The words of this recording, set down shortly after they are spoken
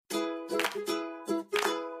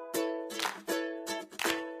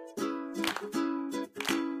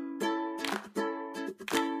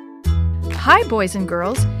Hi, boys and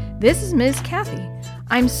girls. This is Ms. Kathy.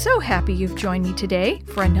 I'm so happy you've joined me today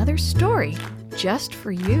for another story just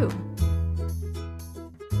for you.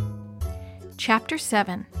 Chapter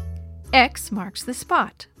 7. X marks the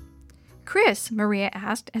spot. Chris, Maria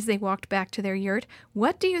asked as they walked back to their yurt,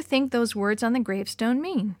 what do you think those words on the gravestone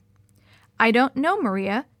mean? I don't know,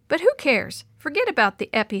 Maria, but who cares? Forget about the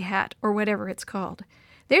epi hat or whatever it's called.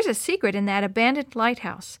 There's a secret in that abandoned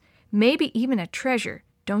lighthouse, maybe even a treasure.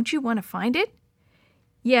 Don't you want to find it?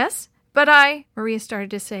 Yes, but Maria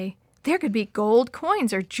started to say. There could be gold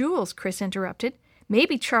coins or jewels, Chris interrupted.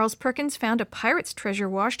 Maybe Charles Perkins found a pirate's treasure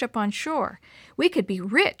washed up on shore. We could be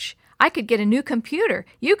rich. I could get a new computer.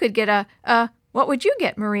 You could get what would you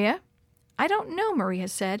get, Maria? I don't know, Maria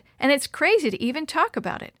said, and it's crazy to even talk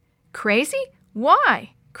about it. Crazy?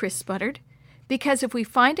 Why? Chris sputtered. Because if we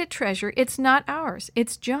find a treasure, it's not ours,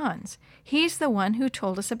 it's John's. He's the one who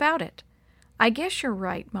told us about it. I guess you're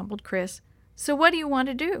right, mumbled Chris. So what do you want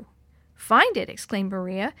to do? Find it, exclaimed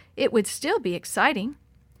Maria. It would still be exciting.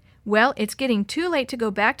 Well, it's getting too late to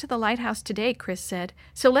go back to the lighthouse today, Chris said,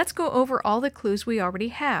 so let's go over all the clues we already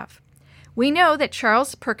have. We know that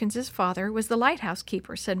Charles Perkins's father was the lighthouse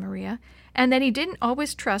keeper, said Maria, and that he didn't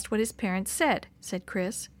always trust what his parents said, said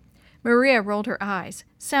Chris. Maria rolled her eyes.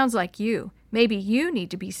 Sounds like you. Maybe you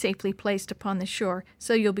need to be safely placed upon the shore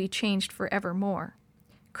so you'll be changed forevermore.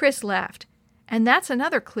 Chris laughed. And that's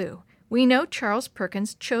another clue. We know Charles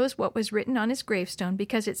Perkins chose what was written on his gravestone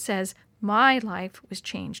because it says, my life was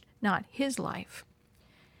changed, not his life.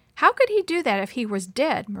 How could he do that if he was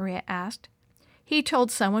dead? Maria asked. He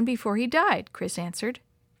told someone before he died, Chris answered.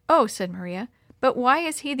 Oh, said Maria, but why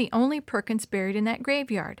is he the only Perkins buried in that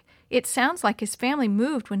graveyard? It sounds like his family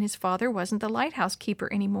moved when his father wasn't the lighthouse keeper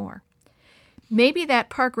anymore. Maybe that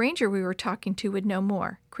park ranger we were talking to would know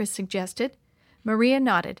more, Chris suggested. Maria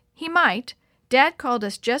nodded. He might. Dad called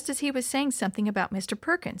us just as he was saying something about Mr.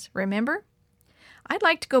 Perkins, remember? I'd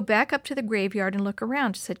like to go back up to the graveyard and look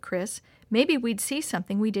around, said Chris. Maybe we'd see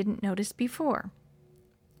something we didn't notice before.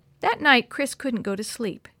 That night, Chris couldn't go to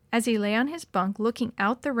sleep. As he lay on his bunk looking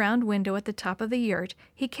out the round window at the top of the yurt,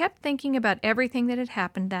 he kept thinking about everything that had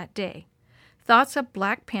happened that day. Thoughts of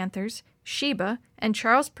Black Panthers, Sheba, and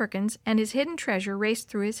Charles Perkins and his hidden treasure raced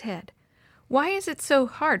through his head. Why is it so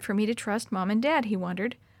hard for me to trust Mom and Dad, he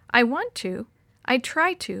wondered. I want to. I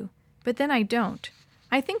try to, but then I don't.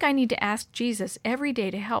 I think I need to ask Jesus every day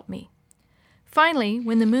to help me. Finally,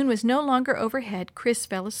 when the moon was no longer overhead, Chris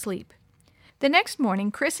fell asleep. The next morning,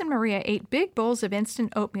 Chris and Maria ate big bowls of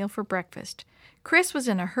instant oatmeal for breakfast. Chris was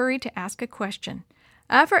in a hurry to ask a question.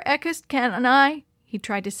 "After ekest can I?" he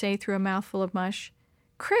tried to say through a mouthful of mush.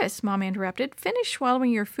 "Chris," Mom interrupted, "finish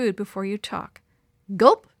swallowing your food before you talk."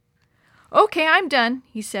 Gulp! "Okay, I'm done,"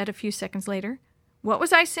 he said a few seconds later. "What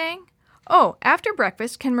was I saying? Oh, after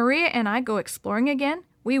breakfast, can Maria and I go exploring again?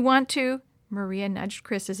 We want to—" Maria nudged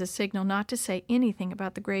Chris as a signal not to say anything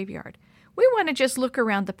about the graveyard. "We want to just look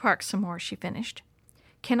around the park some more," she finished.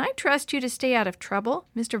 "Can I trust you to stay out of trouble?"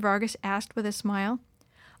 Mr. Vargas asked with a smile.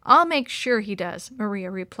 "I'll make sure he does,"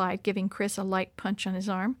 Maria replied, giving Chris a light punch on his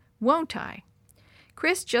arm. "Won't I?"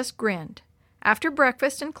 Chris just grinned. After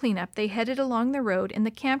breakfast and cleanup, they headed along the road in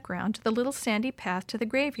the campground to the little sandy path to the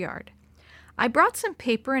graveyard. "I brought some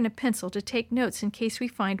paper and a pencil to take notes in case we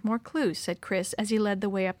find more clues," said Chris as he led the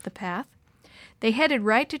way up the path. They headed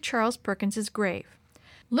right to Charles Perkins's grave.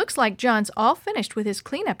 "Looks like John's all finished with his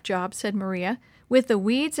cleanup job," said Maria. "With the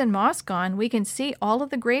weeds and moss gone, we can see all of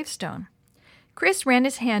the gravestone." Chris ran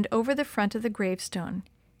his hand over the front of the gravestone.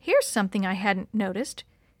 "Here's something I hadn't noticed."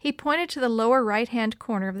 He pointed to the lower right-hand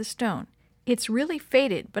corner of the stone. "It's really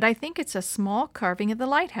faded, but I think it's a small carving of the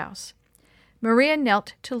lighthouse." Maria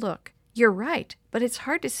knelt to look. "You're right, but it's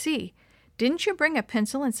hard to see. Didn't you bring a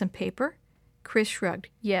pencil and some paper?" Chris shrugged.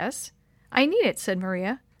 "Yes." "I need it," said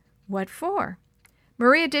Maria. "What for?"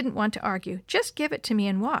 Maria didn't want to argue. "Just give it to me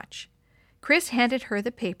and watch." Chris handed her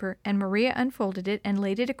the paper, and Maria unfolded it and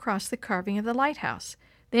laid it across the carving of the lighthouse.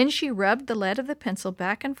 Then she rubbed the lead of the pencil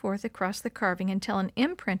back and forth across the carving until an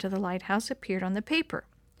imprint of the lighthouse appeared on the paper.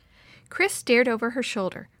 Chris stared over her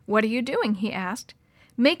shoulder. "What are you doing?" he asked.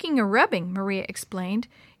 "Making a rubbing," Maria explained.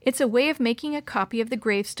 "It's a way of making a copy of the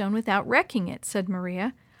gravestone without wrecking it," said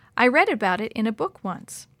Maria. "I read about it in a book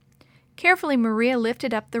once." Carefully, Maria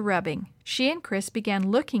lifted up the rubbing. She and Chris began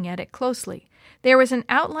looking at it closely. There was an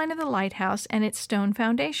outline of the lighthouse and its stone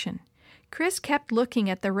foundation. Chris kept looking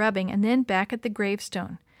at the rubbing and then back at the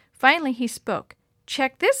gravestone. Finally, he spoke.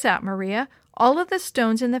 "Check this out, Maria. All of the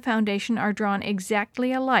stones in the foundation are drawn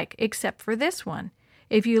exactly alike, except for this one.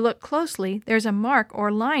 If you look closely, there's a mark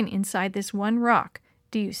or line inside this one rock.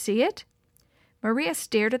 Do you see it?" Maria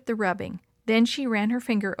stared at the rubbing. Then she ran her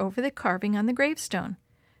finger over the carving on the gravestone.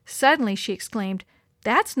 Suddenly she exclaimed,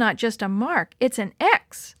 "That's not just a mark, it's an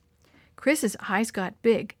X." Chris's eyes got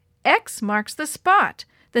big. "X marks the spot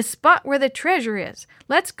where the treasure is.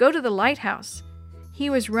 Let's go to the lighthouse." He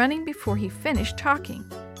was running before he finished talking.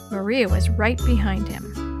 Maria was right behind him.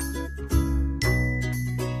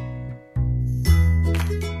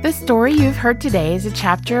 The story you've heard today is a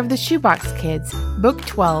chapter of the Shoebox Kids, Book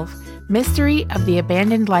 12, Mystery of the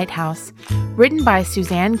Abandoned Lighthouse, written by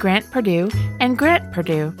Suzanne Grant Perdue and Grant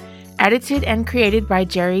Perdue, edited and created by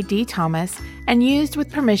Jerry D. Thomas, and used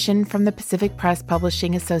with permission from the Pacific Press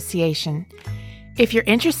Publishing Association. If you're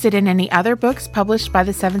interested in any other books published by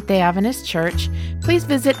the Seventh-day Adventist Church, please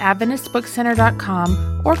visit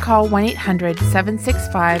AdventistBookCenter.com or call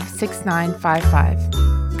 1-800-765-6955.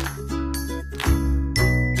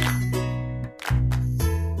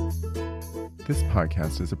 This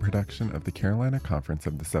podcast is a production of the Carolina Conference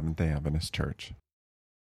of the Seventh-day Adventist Church.